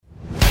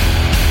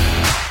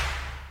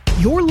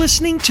You're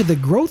listening to the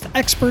Growth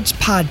Experts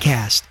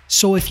Podcast.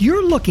 So if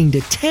you're looking to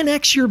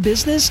 10x your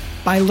business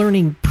by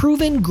learning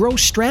proven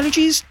growth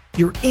strategies,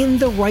 you're in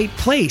the right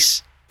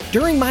place.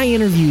 During my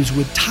interviews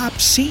with top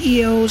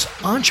CEOs,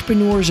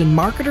 entrepreneurs, and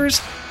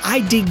marketers, I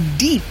dig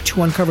deep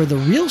to uncover the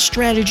real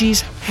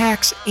strategies,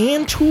 hacks,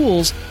 and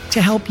tools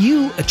to help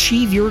you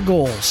achieve your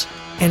goals.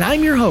 And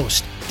I'm your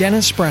host,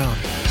 Dennis Brown.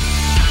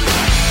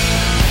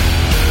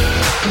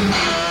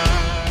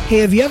 Hey,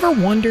 have you ever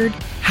wondered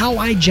how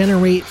I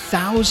generate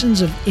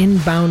thousands of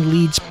inbound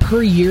leads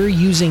per year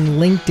using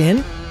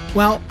LinkedIn?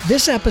 Well,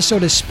 this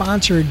episode is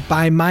sponsored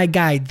by my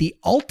guide, The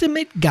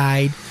Ultimate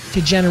Guide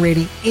to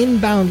Generating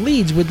Inbound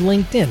Leads with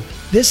LinkedIn.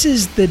 This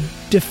is the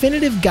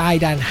definitive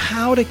guide on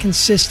how to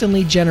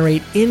consistently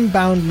generate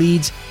inbound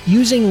leads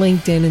using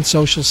LinkedIn and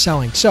social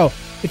selling. So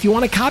if you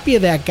want a copy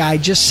of that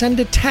guide, just send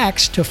a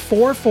text to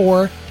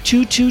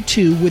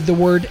 44222 with the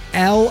word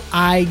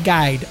LI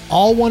Guide,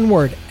 all one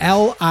word,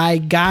 LI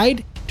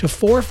Guide to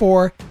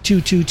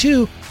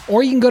 44222,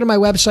 or you can go to my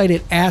website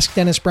at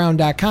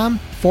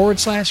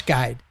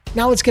askdennisbrown.com/guide.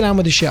 Now let's get on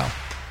with the show.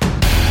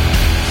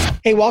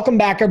 Hey, welcome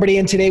back, everybody.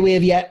 And today we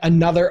have yet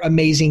another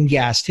amazing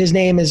guest. His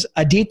name is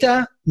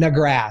Aditya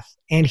Nagrath,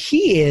 and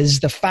he is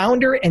the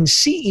founder and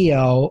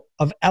CEO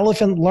of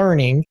Elephant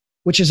Learning,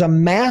 which is a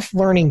math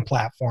learning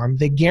platform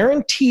that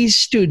guarantees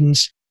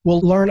students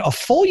will learn a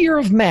full year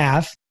of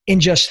math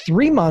in just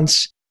 3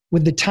 months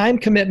with the time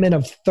commitment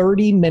of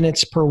 30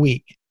 minutes per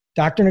week.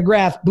 Dr.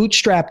 Nagrath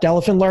bootstrapped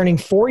Elephant Learning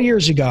 4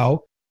 years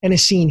ago and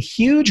has seen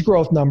huge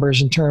growth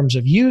numbers in terms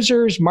of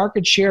users,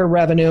 market share,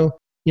 revenue.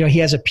 You know, he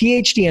has a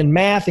PhD in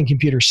math and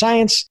computer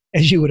science,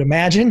 as you would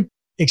imagine,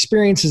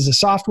 experience as a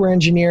software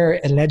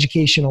engineer at the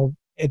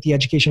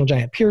educational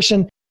giant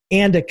Pearson,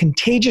 and a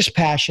contagious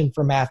passion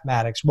for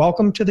mathematics.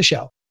 Welcome to the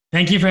show.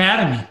 Thank you for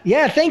having me.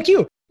 Yeah, thank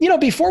you. You know,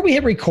 before we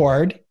hit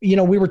record, we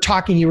were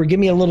talking, you were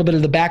giving me a little bit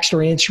of the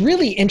backstory, and it's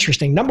really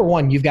interesting. Number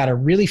one, you've got a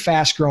really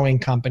fast growing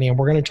company, and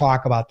we're going to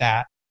talk about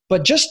that.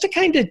 But just to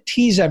kind of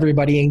tease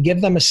everybody and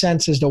give them a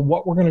sense as to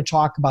what we're going to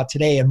talk about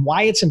today and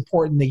why it's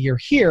important that you're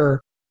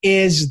here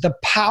is the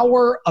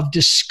power of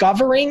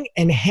discovering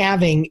and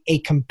having a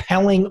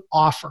compelling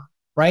offer,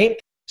 right?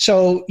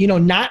 So,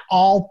 not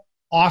all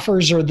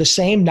offers are the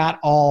same, not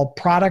all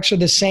products are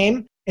the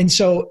same. And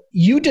so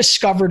you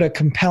discovered a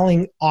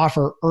compelling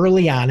offer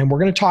early on, and we're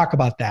going to talk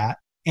about that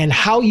and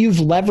how you've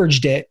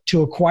leveraged it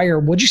to acquire,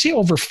 what'd you say,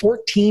 over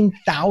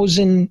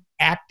 14,000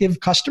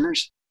 active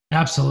customers?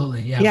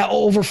 Absolutely, yeah. Yeah,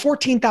 over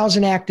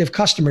 14,000 active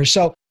customers.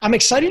 So I'm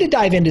excited to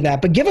dive into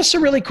that, but give us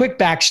a really quick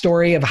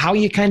backstory of how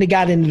you kind of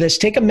got into this.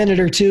 Take a minute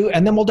or two,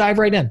 and then we'll dive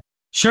right in.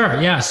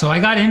 Sure, yeah. So I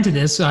got into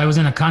this. I was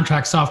in a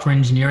contract software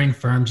engineering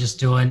firm just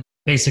doing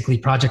basically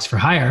projects for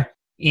hire.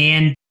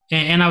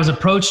 And I was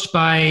approached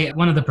by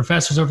one of the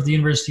professors over at the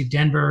University of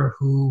Denver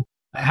who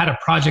had a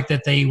project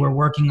that they were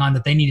working on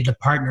that they needed to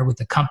partner with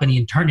the company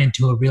and turn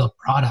into a real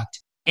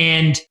product.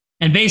 And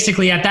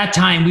basically at that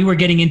time, we were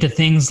getting into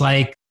things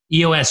like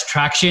EOS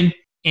traction.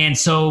 And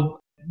so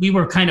we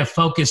were kind of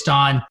focused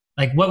on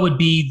like what would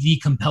be the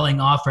compelling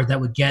offer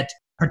that would get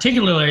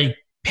particularly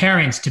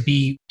parents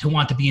to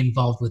want to be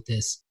involved with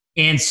this.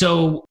 And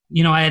so,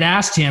 I had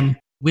asked him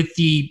with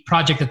the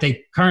project that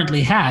they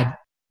currently had,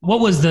 what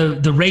was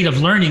the rate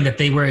of learning that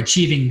they were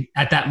achieving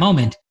at that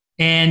moment?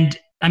 And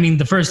I mean,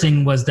 the first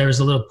thing was there was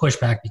a little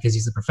pushback because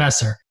he's a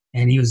professor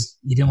and he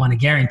didn't want to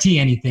guarantee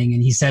anything.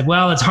 And he said,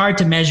 well, it's hard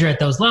to measure at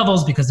those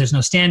levels because there's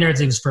no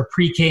standards. It was for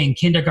pre-K and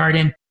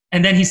kindergarten.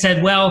 And then he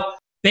said, well,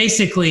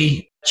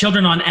 basically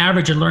children on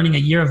average are learning a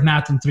year of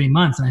math in 3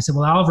 months. And I said,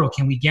 well, Alvaro,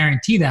 can we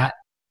guarantee that?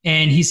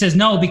 And he says,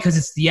 no, because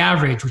it's the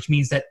average, which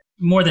means that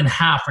more than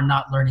half are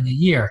not learning a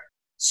year.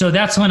 So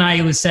that's when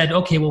I said,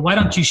 okay, well, why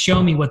don't you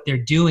show me what they're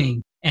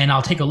doing? And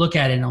I'll take a look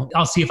at it and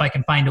I'll see if I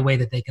can find a way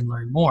that they can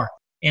learn more.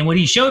 And what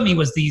he showed me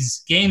was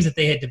these games that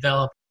they had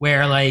developed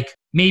where like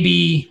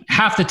maybe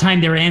half the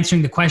time they were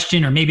answering the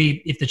question, or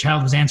maybe if the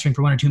child was answering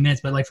for 1 or 2 minutes,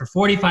 but like for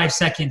 45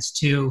 seconds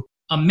to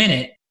a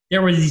minute,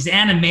 there were these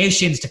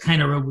animations to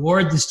kind of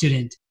reward the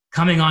student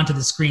coming onto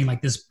the screen,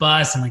 like this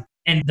bus. And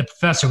the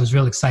professor was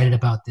real excited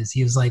about this.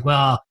 He was like,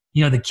 well,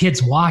 the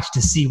kids watch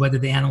to see whether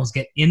the animals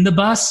get in the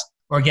bus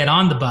or get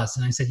on the bus.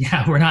 And I said,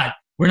 yeah, we're not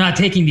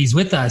taking these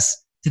with us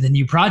to the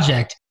new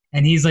project.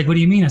 And he's like, what do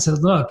you mean? I said,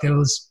 look, it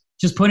was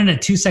just put in a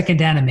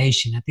 2-second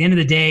animation. At the end of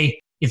the day,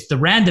 it's the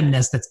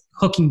randomness that's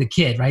hooking the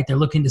kid, right? They're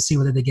looking to see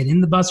whether they get in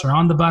the bus or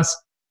on the bus.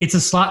 It's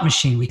a slot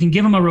machine. We can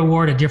give them a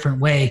reward a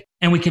different way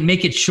and we can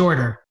make it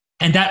shorter.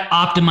 And that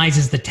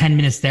optimizes the 10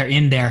 minutes they're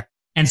in there.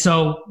 And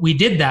so we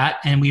did that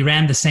and we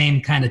ran the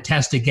same kind of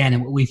test again.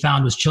 And what we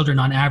found was children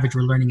on average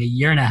were learning a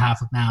year and a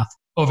half of math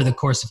over the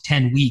course of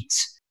 10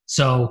 weeks.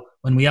 So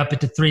when we up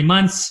it to 3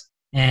 months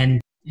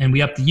and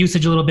we upped the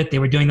usage a little bit, they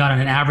were doing that on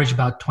an average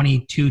about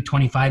 22,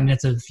 25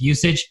 minutes of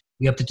usage.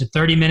 We upped it to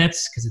 30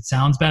 minutes because it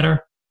sounds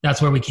better.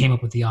 That's where we came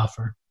up with the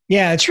offer.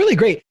 Yeah, it's really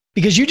great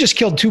because you just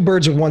killed 2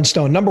 birds with 1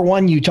 stone. Number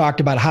one, you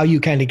talked about how you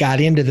kind of got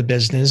into the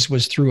business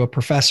was through a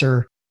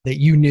professor that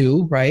you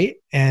knew, right?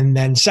 And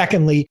then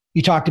secondly,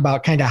 you talked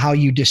about kind of how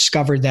you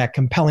discovered that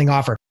compelling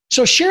offer.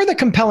 So share the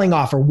compelling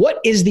offer. What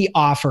is the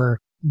offer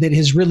that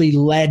has really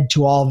led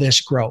to all this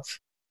growth?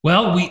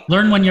 Well, we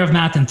learn 1 year of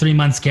math in 3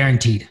 months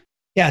guaranteed.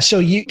 Yeah. So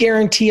you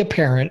guarantee a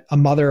parent, a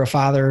mother, a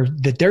father,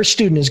 that their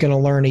student is going to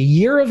learn a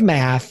year of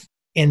math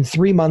in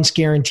 3 months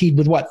guaranteed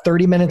with what,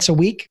 30 minutes a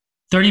week?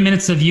 30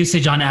 minutes of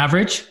usage on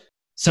average.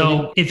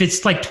 So if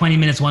it's like 20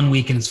 minutes one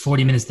week and it's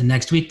 40 minutes the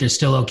next week, they're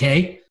still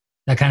okay.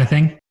 That kind of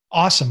thing.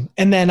 Awesome.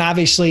 And then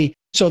obviously,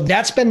 so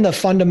that's been the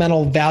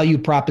fundamental value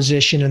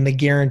proposition and the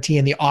guarantee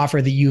and the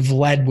offer that you've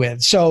led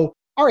with. So,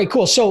 all right,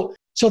 cool. So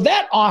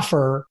that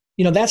offer,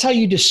 that's how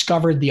you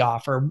discovered the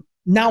offer.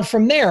 Now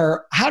from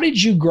there, how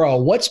did you grow?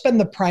 What's been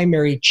the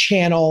primary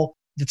channel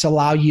that's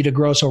allowed you to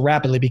grow so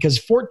rapidly? Because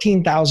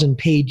 14,000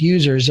 paid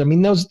users, I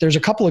mean, there's a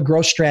couple of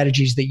growth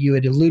strategies that you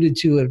had alluded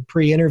to in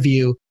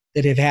pre-interview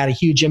that have had a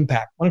huge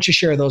impact. Why don't you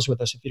share those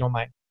with us if you don't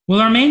mind? Well,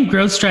 our main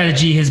growth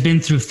strategy has been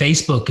through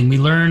Facebook, and we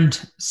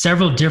learned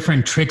several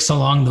different tricks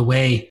along the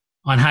way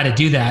on how to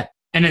do that.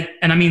 And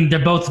I mean, they're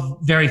both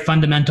very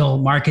fundamental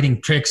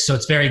marketing tricks. So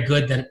it's very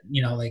good that,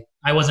 like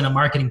I wasn't a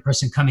marketing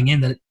person coming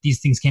in that these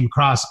things came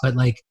across, but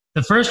like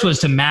the first was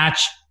to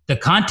match the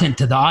content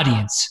to the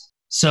audience.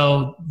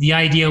 So the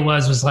idea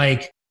was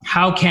like,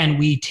 how can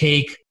we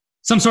take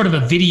some sort of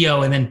a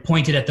video and then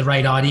point it at the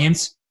right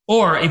audience?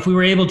 Or if we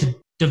were able to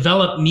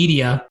develop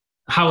media,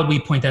 how would we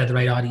point that at the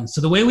right audience?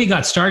 So the way we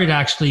got started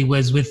actually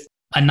was with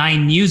a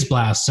 9 News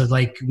blast. So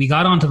like we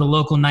got onto the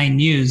local 9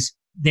 News.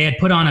 They had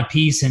put on a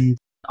piece and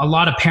a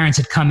lot of parents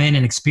had come in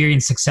and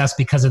experienced success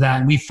because of that.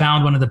 And we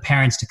found one of the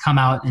parents to come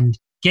out and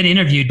get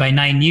interviewed by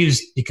 9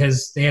 News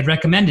because they had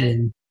recommended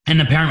it and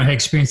the parent had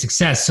experienced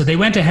success. So they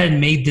went ahead and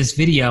made this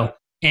video.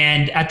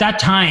 And at that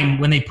time,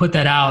 when they put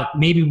that out,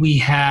 maybe we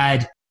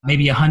had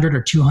 100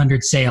 or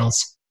 200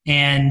 sales.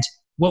 And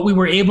what we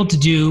were able to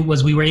do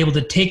was we were able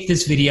to take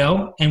this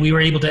video and we were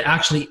able to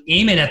actually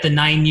aim it at the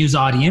 9 News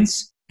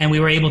audience. And we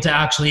were able to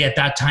actually at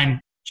that time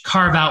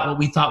carve out what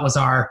we thought was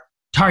our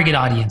target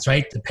audience,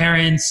 right? The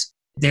parents,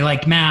 they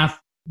liked math,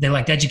 they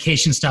liked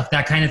education stuff,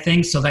 that kind of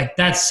thing. So like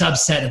that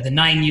subset of the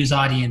 9 News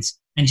audience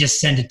and just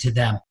send it to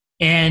them.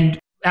 And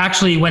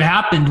actually what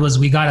happened was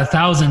we got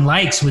 1,000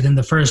 likes within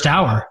the first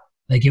hour.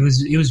 Like it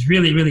was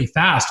really, really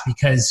fast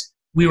because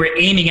we were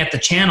aiming at the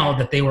channel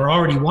that they were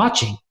already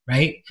watching,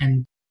 right?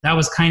 And that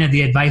was kind of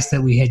the advice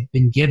that we had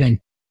been given.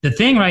 The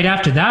thing right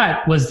after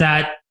that was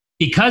that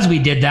because we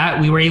did that,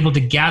 we were able to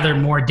gather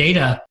more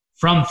data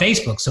from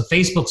Facebook. So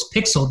Facebook's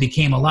Pixel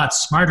became a lot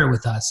smarter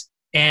with us.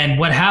 And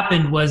what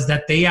happened was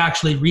that they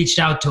actually reached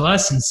out to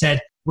us and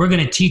said, we're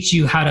going to teach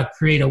you how to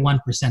create a 1%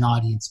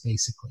 audience,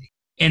 basically.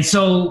 And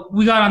so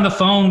we got on the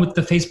phone with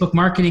the Facebook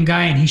marketing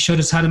guy and he showed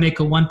us how to make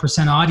a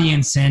 1%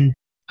 audience. And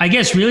I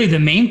guess really the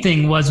main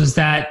thing was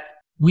that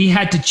we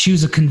had to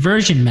choose a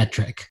conversion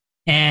metric.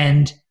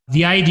 And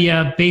the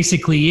idea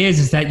basically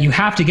is that you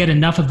have to get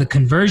enough of the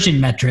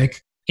conversion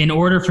metric in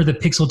order for the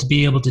Pixel to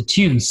be able to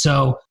tune.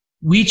 So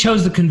we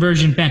chose the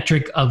conversion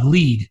metric of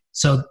lead.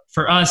 So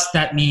for us,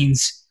 that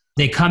means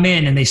they come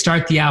in and they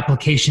start the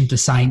application to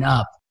sign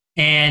up.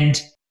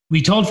 And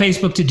we told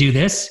Facebook to do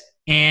this.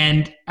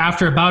 And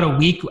after about a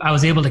week, I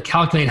was able to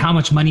calculate how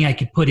much money I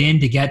could put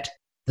in to get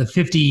the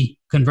 50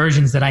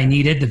 conversions that I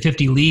needed, the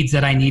 50 leads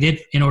that I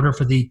needed in order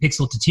for the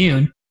Pixel to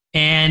tune.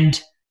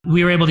 And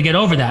we were able to get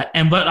over that.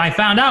 And what I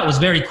found out was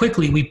very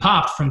quickly, we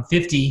popped from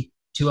 50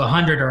 to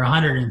 100 or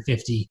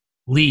 150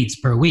 leads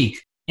per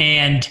week.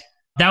 And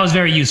that was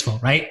very useful,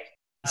 right?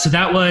 So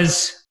that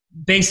was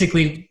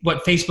basically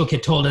what Facebook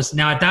had told us.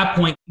 Now, at that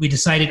point, we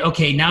decided,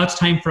 okay, now it's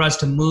time for us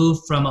to move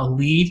from a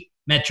lead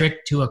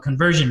metric to a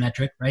conversion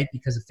metric, right?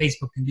 Because if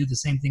Facebook can do the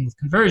same thing with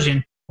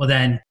conversion, well,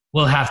 then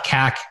we'll have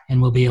CAC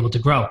and we'll be able to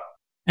grow.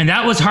 And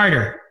that was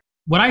harder.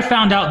 What I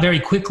found out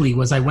very quickly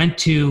was I went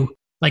to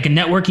like a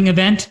networking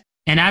event.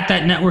 And at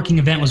that networking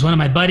event was one of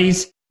my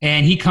buddies.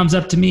 And he comes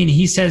up to me and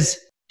he says,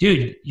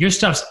 dude, your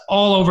stuff's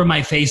all over my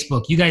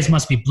Facebook. You guys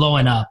must be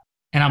blowing up.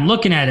 And I'm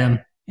looking at him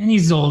and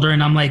he's older.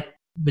 And I'm like,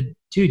 but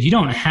dude, you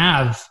don't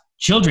have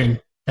children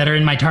that are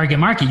in my target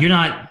market.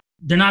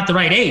 They're not the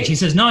right age. He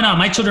says, no,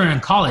 my children are in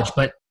college,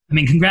 but I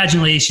mean,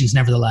 congratulations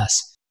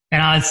nevertheless.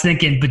 And I was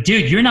thinking, but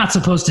dude, you're not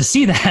supposed to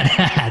see that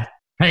ad,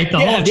 right? The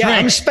whole trick. Yeah,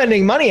 I'm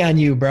spending money on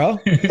you, bro.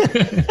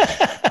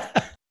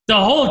 The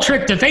whole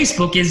trick to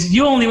Facebook is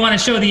you only want to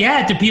show the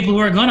ad to people who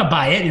are going to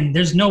buy it. And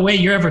there's no way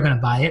you're ever going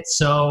to buy it.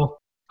 So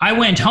I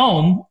went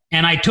home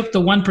and I took the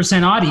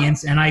 1%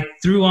 audience and I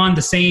threw on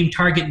the same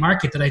target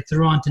market that I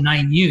threw on to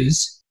 9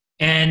 News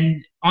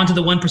and onto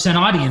the 1%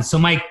 audience. So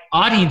my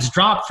audience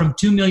dropped from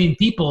 2 million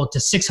people to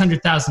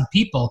 600,000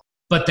 people,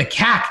 but the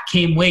CAC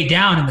came way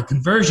down and the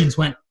conversions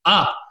went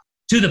up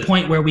to the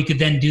point where we could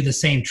then do the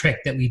same trick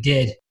that we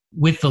did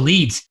with the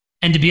leads.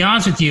 And to be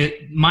honest with you,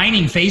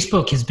 mining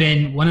Facebook has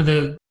been one of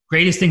the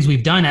greatest things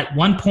we've done. At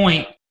one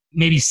point,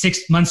 maybe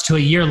 6 months to a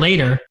year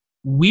later,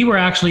 we were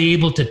actually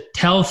able to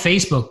tell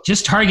Facebook,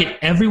 just target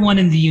everyone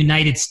in the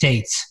United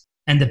States.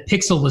 And the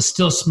Pixel was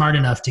still smart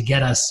enough to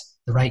get us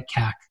the right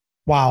CAC.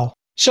 Wow.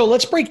 So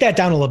let's break that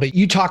down a little bit.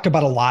 You talked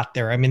about a lot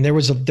there. I mean,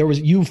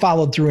 you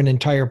followed through an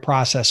entire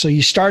process. So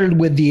you started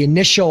with the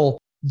initial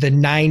the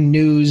 9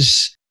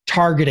 News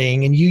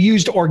targeting and you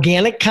used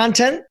organic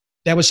content.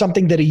 That was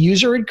something that a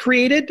user had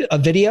created, a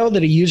video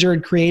that a user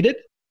had created.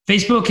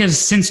 Facebook has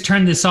since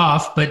turned this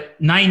off, but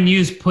 9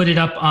 News put it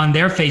up on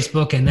their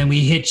Facebook and then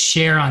we hit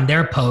share on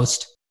their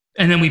post.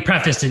 And then we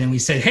prefaced it and we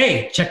said,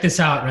 hey, check this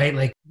out, right?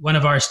 Like one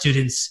of our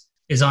students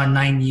is on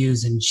 9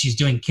 News and she's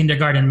doing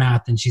kindergarten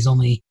math and she's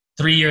only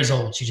 3 years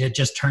old. She had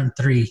just turned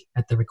 3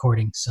 at the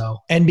recording. So,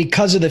 and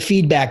because of the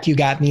feedback you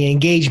got and the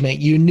engagement,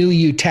 you knew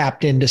you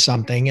tapped into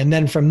something. And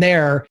then from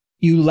there,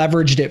 you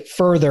leveraged it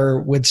further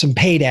with some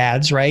paid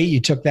ads, right? You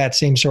took that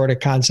same sort of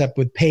concept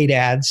with paid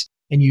ads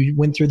and you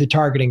went through the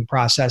targeting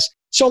process.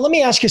 So let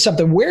me ask you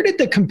something. Where did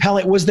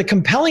was the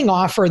compelling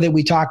offer that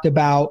we talked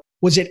about,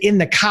 was it in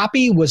the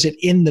copy? Was it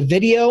in the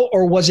video?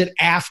 Or was it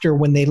after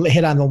when they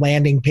hit on the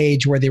landing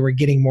page where they were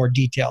getting more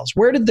details?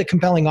 Where did the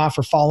compelling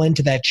offer fall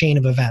into that chain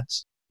of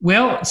events?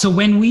 Well, so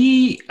when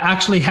we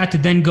actually had to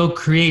then go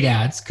create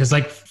ads, because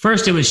like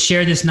first it was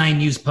share this 9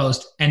 News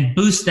post and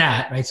boost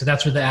that, right? So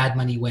that's where the ad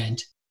money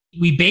went.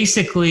 We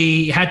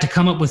basically had to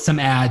come up with some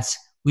ads.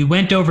 We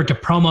went over to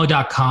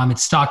promo.com.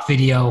 It's stock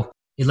video.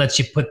 It lets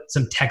you put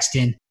some text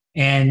in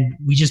and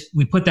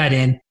we put that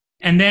in.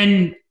 And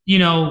then,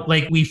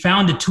 like we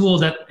found a tool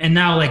that, and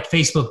now like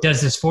Facebook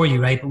does this for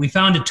you, right? But we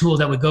found a tool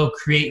that would go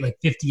create like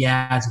 50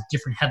 ads with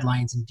different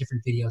headlines and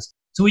different videos.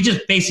 So we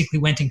just basically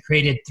went and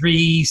created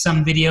 3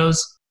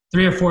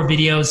 or 4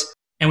 videos,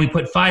 and we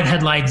put 5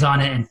 headlines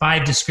on it and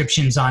 5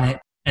 descriptions on it.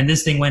 And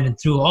this thing went and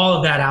threw all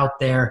of that out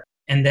there.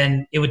 And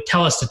then it would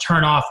tell us to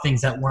turn off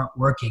things that weren't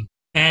working.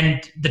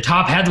 And the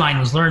top headline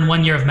was learn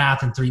 1 year of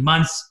math in 3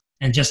 months.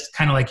 And just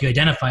kind of like you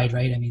identified,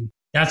 right? I mean,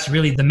 that's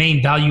really the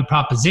main value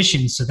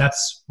proposition. So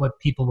that's what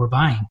people were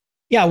buying.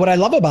 Yeah. What I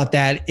love about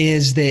that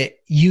is that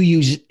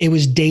it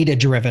was data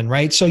driven,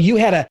 right? So you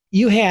had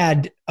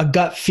a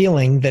gut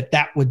feeling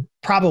that would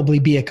probably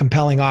be a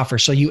compelling offer.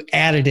 So you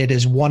added it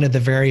as one of the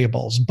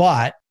variables,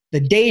 but the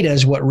data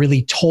is what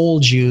really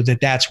told you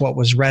that that's what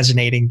was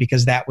resonating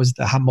because that was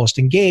the most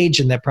engaged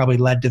and that probably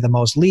led to the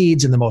most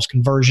leads and the most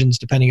conversions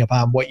depending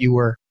upon what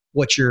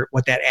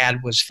that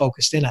ad was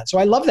focused in on. So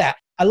I love that.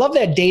 I love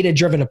that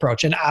data-driven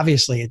approach. And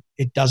obviously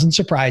it doesn't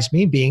surprise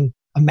me being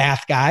a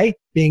math guy,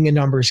 being a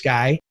numbers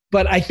guy.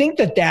 But I think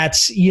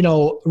that's,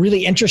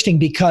 really interesting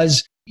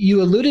because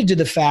you alluded to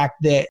the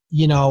fact that,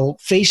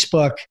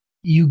 Facebook,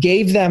 you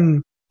gave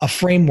them a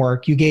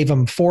framework. You gave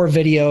them 4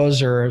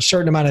 videos or a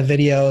certain amount of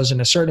videos and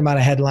a certain amount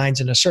of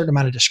headlines and a certain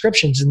amount of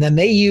descriptions. And then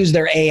they use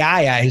their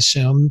AI, I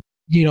assume,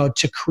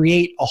 to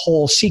create a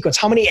whole sequence.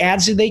 How many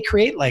ads did they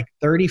create? Like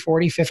 30,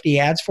 40, 50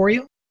 ads for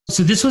you?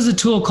 So this was a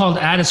tool called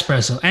Ad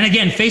Espresso. And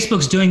again,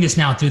 Facebook's doing this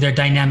now through their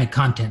dynamic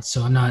content.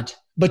 So I'm not.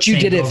 But you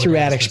did it through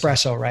Ad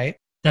Espresso, right?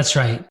 That's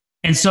right.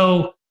 And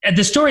so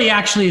the story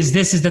actually is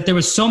that there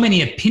was so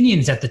many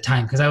opinions at the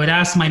time because I would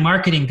ask my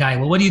marketing guy,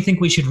 well, what do you think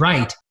we should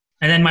write?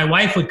 And then my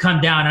wife would come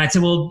down and I'd say,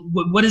 well,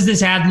 what does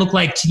this ad look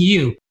like to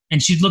you?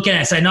 And she'd look at it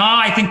and say, no,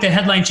 I think the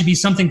headline should be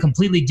something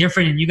completely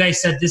different. And you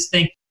guys said this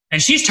thing.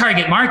 And she's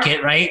target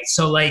market, right?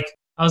 So like,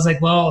 I was like,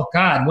 well,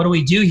 God, what do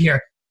we do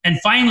here? And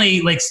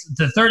finally, like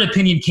the third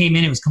opinion came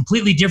in. It was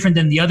completely different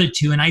than the other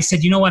 2. And I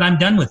said, you know what? I'm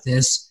done with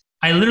this.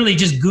 I literally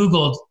just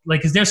Googled,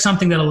 like, is there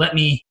something that'll let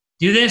me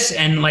do this?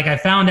 And like, I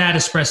found Ad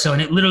Espresso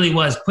and it literally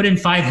was put in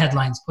 5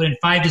 headlines, put in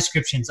 5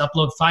 descriptions,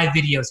 upload 5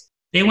 videos.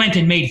 They went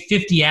and made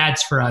 50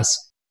 ads for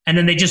us. And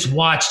then they just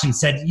watched and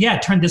said, yeah,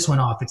 turn this one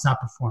off. It's not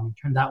performing.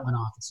 Turn that one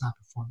off. It's not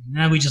performing. And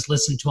then we just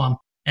listened to them.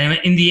 And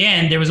in the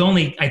end, there was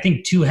only, I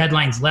think, 2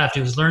 headlines left.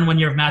 It was learn 1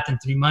 year of math in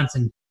 3 months.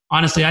 And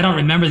honestly, I don't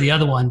remember the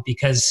other one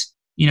because,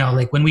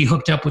 like when we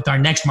hooked up with our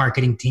next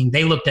marketing team,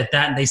 they looked at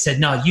that and they said,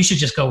 no, you should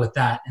just go with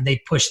that. And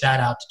they pushed that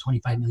out to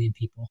 25 million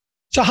people.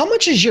 So how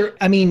much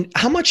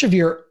of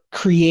your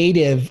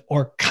creative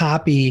or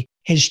copy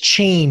has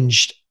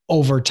changed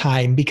over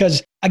time?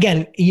 Because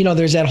again,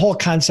 there's that whole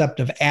concept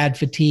of ad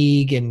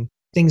fatigue and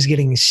things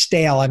getting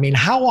stale. I mean,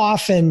 how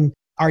often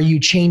are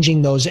you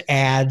changing those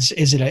ads?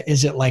 Is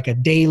it like a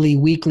daily,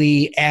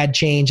 weekly ad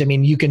change? I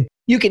mean, you can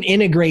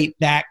integrate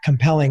that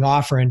compelling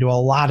offer into a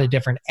lot of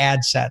different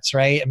ad sets,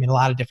 right? I mean, a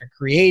lot of different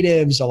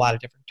creatives, a lot of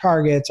different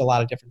targets, a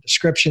lot of different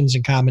descriptions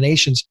and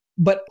combinations.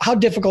 But how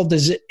difficult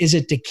is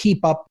it to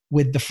keep up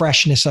with the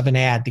freshness of an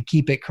ad, to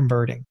keep it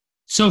converting?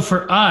 So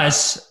for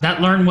us,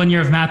 that learn 1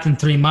 year of math in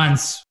 3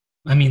 months,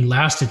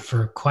 lasted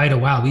for quite a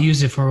while. We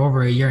used it for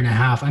over 1.5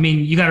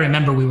 years. You got to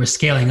remember we were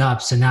scaling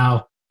up. So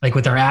now, like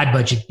with our ad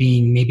budget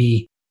being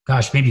maybe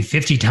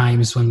 50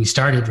 times when we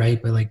started,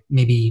 right? But like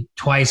maybe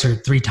twice or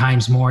 3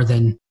 times more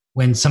than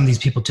when some of these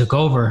people took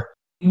over.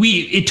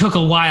 It took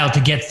a while to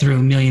get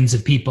through millions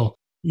of people.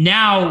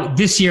 Now,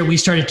 this year, we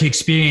started to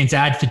experience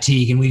ad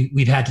fatigue and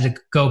we've had to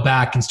go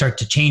back and start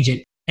to change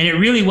it. And it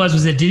really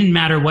was it didn't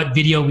matter what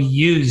video we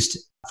used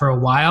for a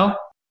while.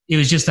 It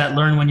was just that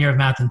learn 1 year of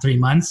math in 3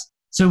 months.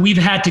 So we've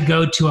had to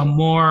go to a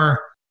more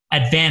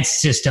advanced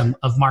system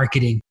of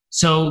marketing.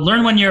 So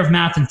learn 1 year of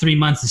math in 3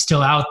 months is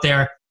still out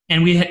there.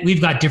 And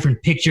we've got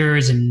different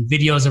pictures and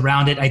videos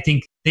around it. I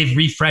think they've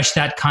refreshed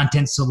that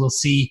content. So we'll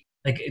see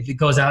like if it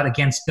goes out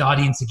against the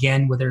audience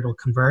again, whether it'll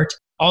convert.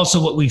 also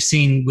what we've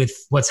seen with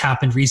what's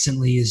happened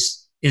recently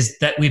is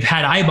that we've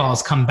had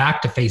eyeballs come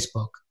back to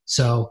Facebook.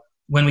 So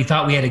when we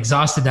thought we had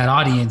exhausted that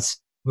audience,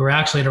 we were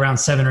actually at around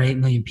 7 or 8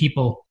 million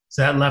people.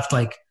 So that left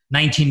like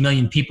 19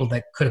 million people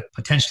that could have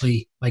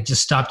potentially like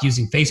just stopped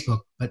using Facebook,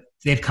 but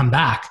they've come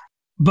back.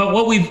 But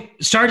what we've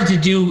started to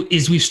do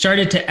is we've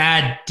started to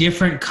add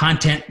different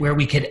content where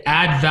we could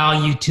add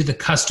value to the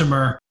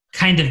customer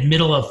kind of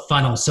middle of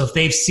funnel. So if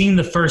they've seen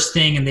the first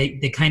thing and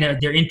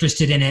they're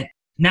interested in it,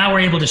 now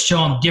we're able to show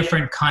them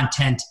different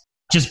content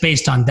just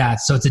based on that.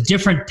 So it's a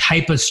different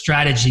type of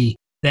strategy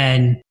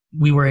than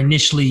we were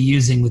initially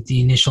using with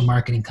the initial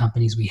marketing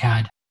companies we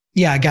had.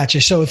 Yeah, I got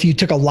you. So if you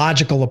took a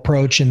logical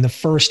approach in the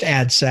first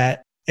ad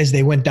set, as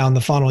they went down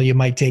the funnel, you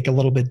might take a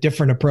little bit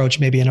different approach,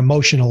 maybe an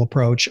emotional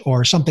approach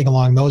or something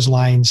along those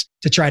lines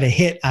to try to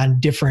hit on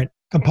different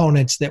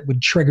components that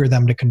would trigger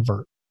them to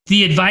convert.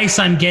 The advice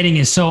I'm getting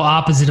is so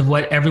opposite of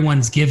what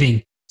everyone's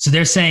giving. So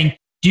they're saying,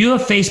 do a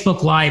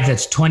Facebook Live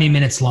that's 20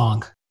 minutes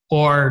long.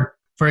 Or,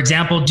 for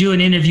example, do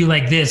an interview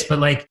like this, but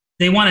like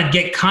they want to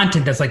get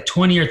content that's like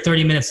 20 or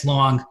 30 minutes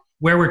long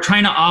where we're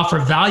trying to offer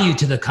value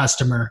to the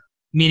customer.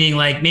 Meaning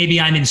like maybe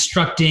I'm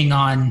instructing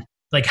on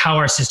like how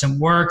our system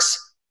works,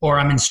 or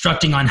I'm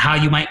instructing on how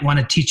you might want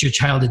to teach your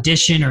child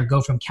addition or go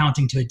from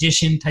counting to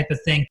addition type of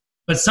thing.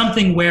 But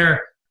something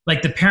where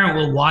like the parent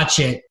will watch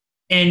it.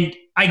 And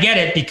I get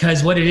it,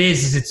 because what it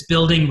is it's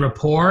building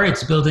rapport,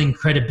 it's building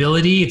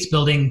credibility, it's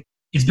building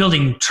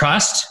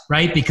trust,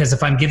 right? Because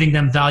if I'm giving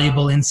them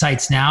valuable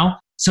insights now,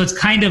 so it's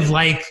kind of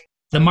like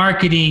the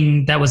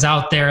marketing that was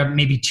out there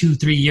maybe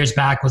 2-3 years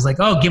back was like,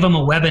 oh, give them a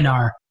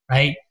webinar,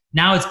 right?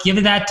 Now it's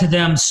giving that to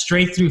them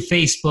straight through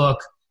Facebook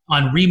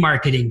on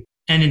remarketing.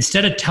 And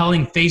instead of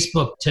telling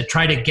Facebook to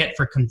try to get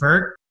for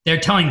convert, they're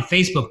telling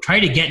Facebook, try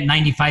to get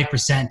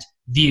 95%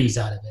 views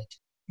out of it.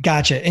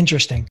 Gotcha.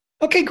 Interesting.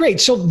 Okay, great.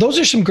 So those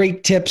are some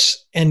great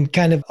tips and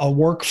kind of a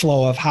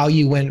workflow of how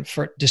you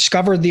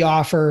discovered the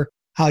offer,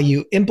 how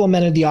you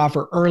implemented the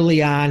offer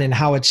early on, and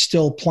how it's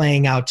still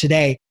playing out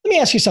today. Let me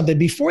ask you something.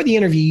 Before the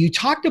interview, you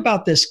talked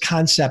about this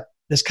concept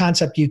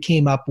you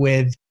came up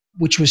with,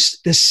 which was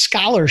this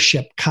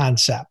scholarship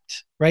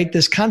concept, right?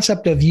 This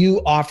concept of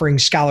you offering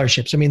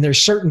scholarships. I mean,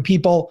 there's certain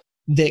people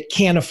that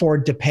can't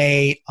afford to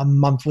pay a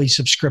monthly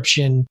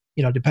subscription,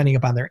 depending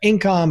upon their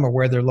income or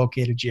where they're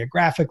located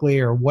geographically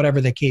or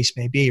whatever the case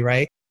may be,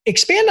 right?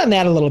 Expand on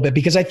that a little bit,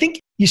 because I think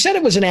you said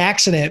it was an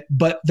accident,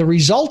 but the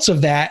results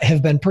of that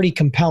have been pretty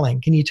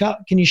compelling. Can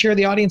you share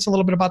the audience a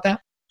little bit about that?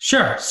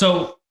 Sure.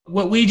 So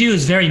what we do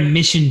is very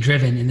mission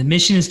driven, and the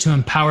mission is to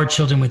empower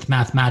children with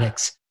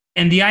mathematics.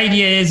 And the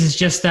idea is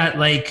just that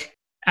like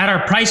at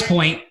our price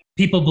point,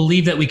 people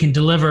believe that we can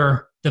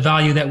deliver the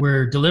value that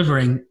we're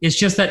delivering. It's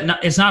just that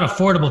it's not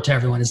affordable to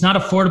everyone. It's not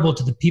affordable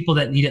to the people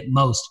that need it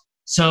most.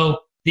 So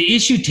the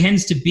issue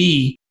tends to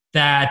be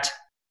that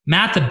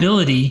math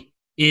ability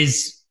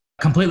is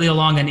completely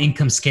along an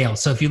income scale.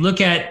 So if you look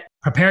at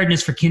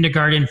preparedness for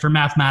kindergarten for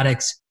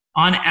mathematics,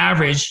 on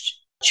average,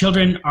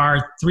 children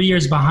are 3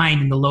 years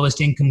behind in the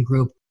lowest income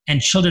group,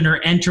 and children are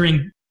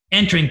entering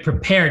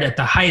prepared at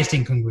the highest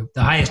income group,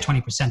 the highest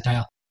 20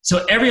 percentile.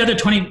 So every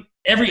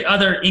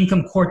other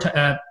income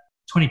quartile,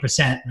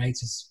 20%, right?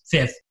 So it's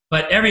fifth,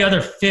 but every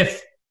other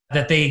fifth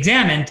that they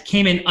examined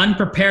came in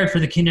unprepared for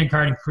the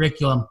kindergarten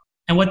curriculum.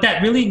 And what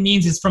that really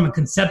means is, from a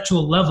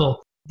conceptual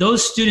level,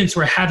 those students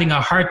were having a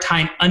hard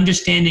time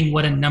understanding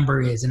what a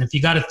number is. And if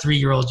you got a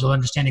 3-year-old, you'll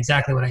understand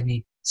exactly what I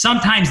mean.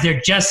 Sometimes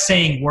they're just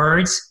saying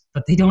words,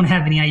 but they don't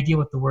have any idea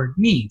what the word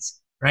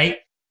means, right?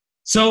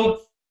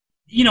 So,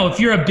 if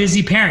you're a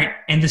busy parent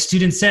and the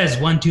student says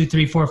 1, 2,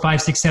 3, 4,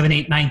 5, 6, 7,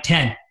 8, 9,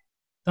 10,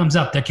 thumbs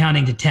up, they're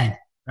counting to 10,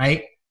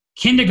 right?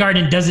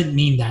 Kindergarten doesn't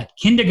mean that.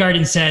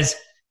 Kindergarten says,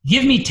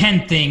 give me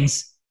 10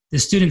 things. The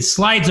student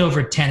slides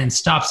over 10 and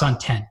stops on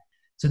 10.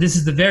 So this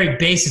is the very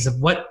basis of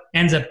what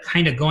ends up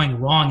kind of going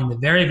wrong in the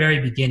very, very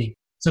beginning.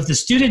 So if the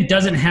student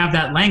doesn't have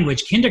that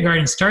language,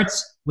 kindergarten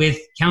starts with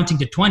counting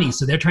to 20.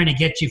 So they're trying to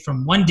get you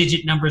from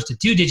 1-digit numbers to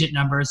 2-digit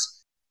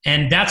numbers.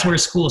 And that's where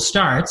school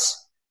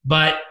starts.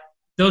 But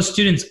those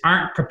students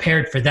aren't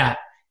prepared for that.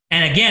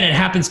 And again, it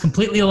happens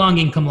completely along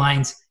income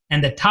lines.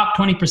 And the top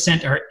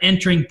 20% are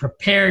entering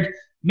prepared,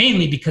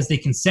 mainly because they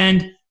can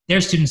send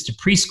their students to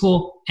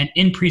preschool. And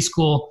in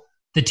preschool,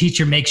 the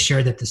teacher makes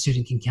sure that the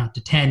student can count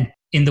to 10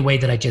 in the way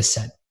that I just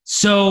said.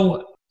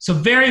 So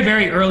very,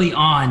 very early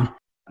on,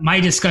 my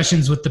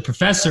discussions with the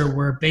professor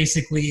were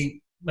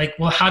basically like,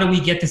 well, how do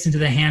we get this into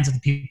the hands of the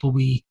people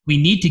we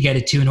need to get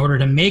it to in order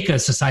to make a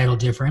societal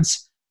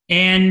difference?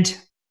 And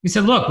we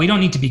said, look, we don't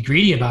need to be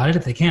greedy about it.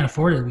 If they can't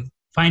afford it, we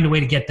find a way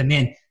to get them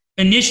in.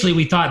 Initially,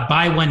 we thought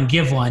buy one,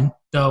 give one,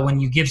 though when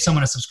you give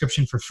someone a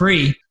subscription for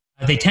free,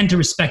 they tend to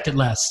respect it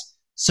less.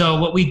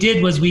 So what we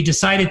did was we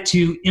decided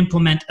to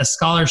implement a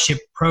scholarship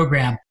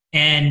program,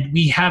 and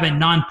we have a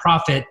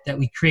nonprofit that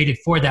we created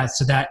for that,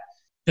 so that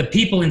the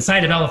people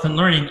inside of Elephant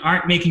Learning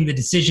aren't making the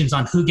decisions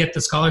on who get the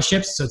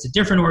scholarships. So it's a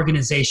different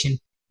organization.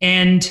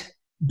 And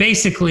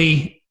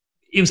basically,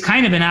 it was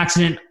kind of an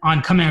accident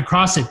on coming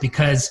across it,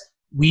 because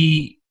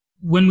we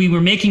when we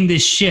were making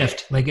this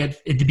shift, like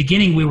at the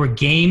beginning, we were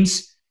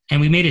games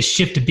and we made a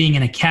shift to being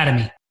an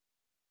academy.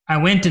 I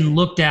went and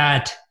looked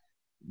at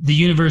the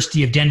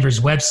University of Denver's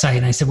website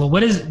and I said, well,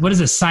 what does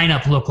a sign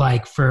up look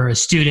like for a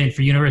student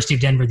for University of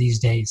Denver these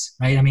days,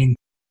 right? I mean,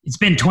 it's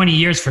been 20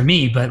 years for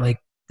me, but like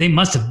they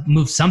must have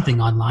moved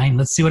something online.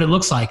 Let's see what it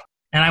looks like.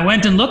 And I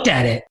went and looked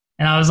at it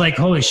and I was like,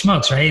 holy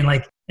smokes, right?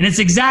 And it's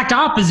exact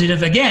opposite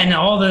of, again,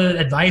 all the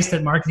advice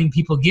that marketing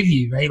people give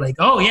you, right? Like,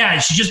 oh yeah,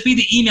 it should just be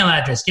the email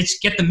address.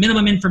 Get the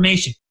minimum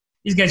information.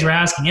 These guys were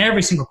asking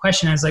every single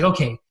question. I was like,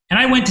 okay. And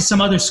I went to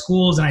some other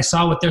schools and I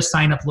saw what their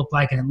sign up looked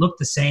like and it looked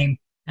the same.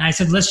 And I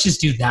said, let's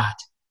just do that.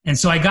 And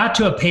so I got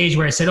to a page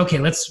where I said, okay,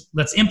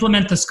 let's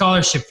implement the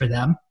scholarship for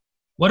them.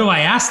 What do I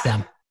ask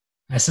them?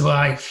 I said, well,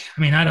 I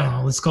mean, I don't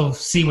know. Let's go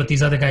see what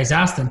these other guys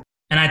asked them.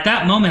 And at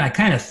that moment, I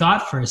kind of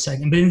thought for a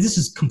second, but this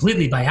is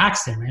completely by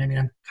accident, right? I mean,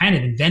 I'm kind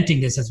of inventing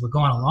this as we're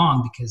going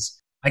along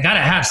because I got to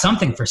have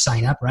something for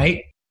sign up,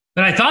 right?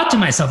 But I thought to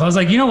myself, I was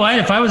like, you know what?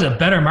 If I was a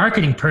better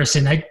marketing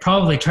person, I'd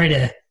probably try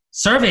to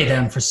survey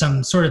them for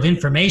some sort of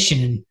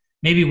information. And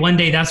maybe one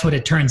day that's what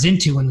it turns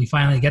into when we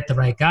finally get the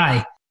right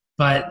guy.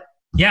 But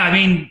yeah, I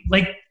mean,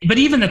 but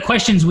even the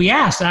questions we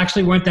asked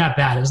actually weren't that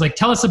bad. It was like,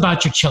 tell us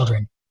about your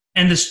children.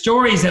 And the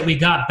stories that we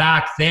got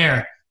back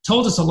there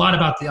told us a lot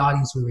about the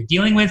audience we were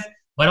dealing with,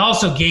 but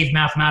also gave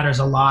Math Matters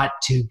a lot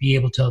to be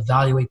able to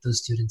evaluate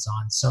those students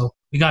on. So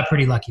we got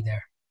pretty lucky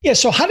there. Yeah.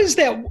 So how does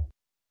that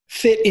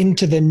fit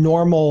into the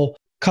normal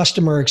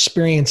customer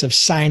experience of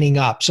signing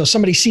up? So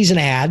somebody sees an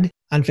ad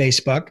on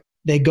Facebook,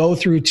 they go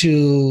through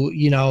to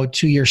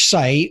your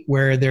site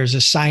where there's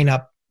a sign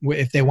up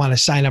if they want to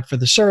sign up for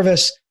the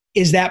service.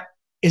 Is that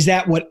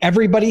what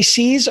everybody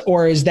sees,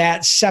 or is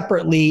that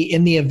separately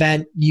in the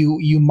event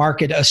you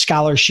market a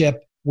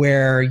scholarship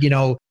where,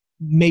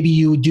 maybe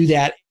you do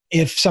that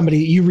if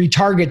you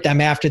retarget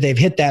them after they've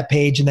hit that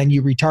page and then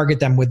you retarget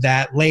them with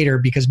that later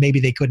because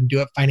maybe they couldn't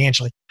do it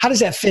financially? How does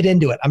that fit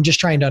into it? I'm just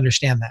trying to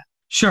understand that.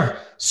 Sure.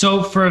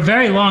 So for a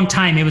very long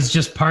time, it was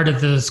just part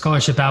of the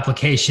scholarship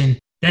application.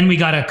 Then we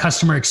got a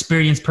customer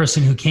experience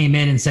person who came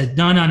in and said,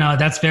 no,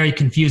 that's very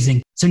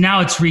confusing. So now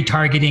it's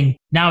retargeting.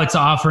 Now it's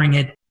offering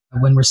it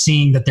when we're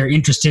seeing that they're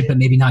interested, but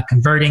maybe not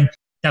converting.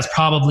 That's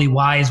probably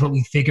why is what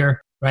we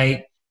figure,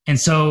 right? And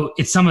so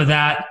it's some of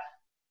that.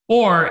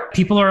 Or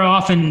people are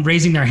often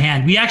raising their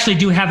hand. We actually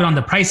do have it on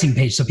the pricing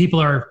page. So people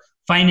are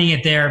finding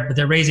it there, but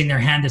they're raising their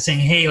hand. They're saying,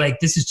 hey,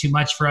 this is too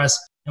much for us.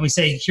 And we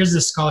say, here's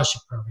the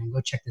scholarship program. Go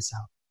check this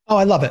out. Oh,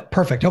 I love it.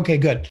 Perfect. Okay,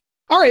 good.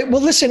 All right.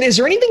 Well, listen, is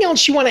there anything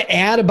else you want to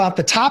add about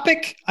the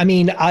topic? I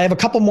mean, I have a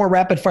couple more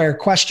rapid fire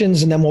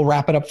questions and then we'll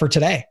wrap it up for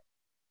today.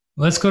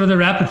 Let's go to the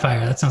rapid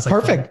fire. That sounds like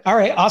perfect. Fun. All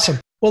right. Awesome.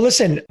 Well,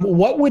 listen,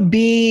 what would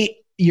be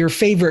your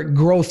favorite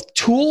growth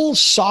tool,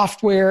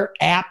 software,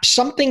 app,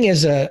 something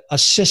as a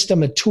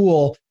system, a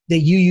tool that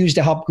you use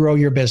to help grow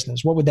your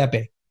business? What would that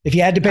be? If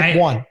you had to pick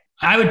one.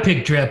 I would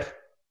pick Drip.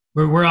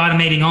 We're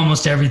automating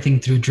almost everything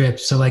through Drip.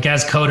 So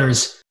as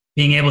coders,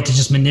 being able to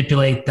just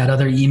manipulate that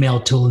other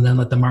email tool and then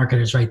let the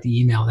marketers write the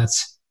email,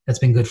 that's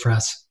been good for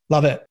us.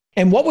 Love it.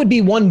 And what would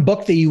be one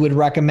book that you would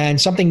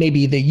recommend, something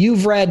maybe that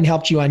you've read and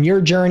helped you on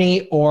your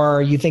journey,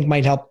 or you think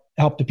might help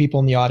the people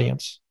in the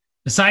audience?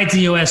 Besides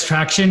EOS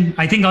Traction,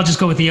 I think I'll just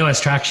go with EOS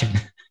Traction.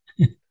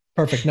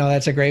 Perfect. No,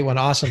 that's a great one.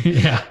 Awesome.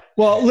 Yeah.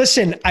 Well,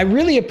 listen, I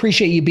really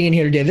appreciate you being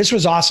here today. This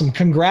was awesome.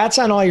 Congrats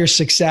on all your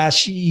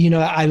success.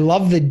 I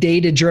love the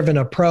data-driven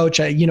approach.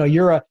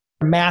 You're a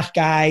math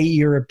guy,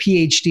 you're a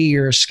PhD,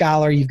 you're a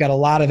scholar, you've got a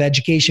lot of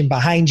education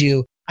behind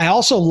you. I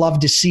also love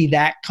to see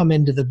that come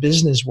into the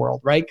business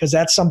world, right? Because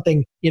that's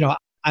something,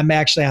 I'm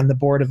actually on the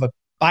board of a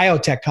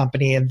biotech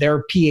company and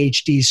they're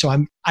PhDs.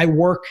 So I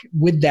work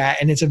with that,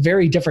 and it's a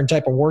very different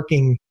type of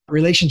working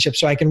relationship.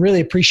 So I can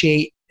really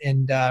appreciate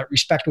and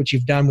respect what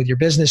you've done with your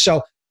business.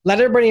 So let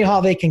everybody know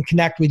how they can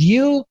connect with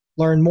you,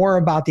 learn more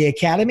about the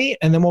Academy,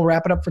 and then we'll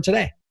wrap it up for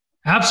today.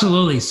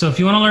 Absolutely. So if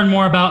you want to learn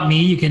more about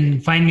me, you can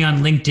find me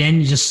on LinkedIn.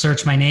 You just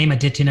search my name,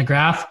 Aditya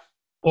Nagrath,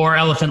 or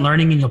Elephant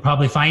Learning, and you'll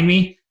probably find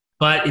me.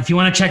 But if you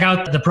want to check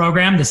out the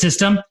program, the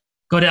system,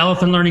 go to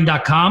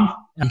elephantlearning.com.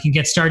 You can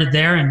get started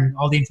there, and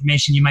all the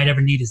information you might ever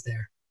need is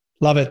there.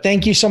 Love it.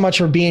 Thank you so much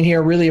for being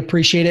here. Really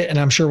appreciate it. And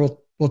I'm sure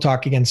we'll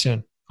talk again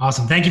soon.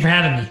 Awesome. Thank you for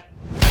having me.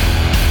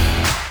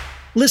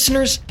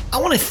 Listeners,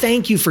 I want to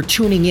thank you for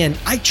tuning in.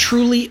 I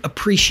truly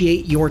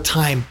appreciate your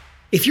time.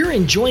 If you're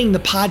enjoying the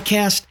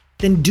podcast,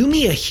 then do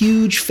me a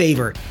huge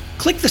favor.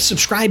 Click the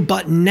subscribe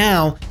button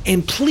now,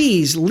 and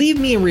please leave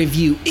me a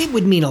review. It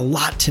would mean a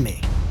lot to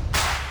me.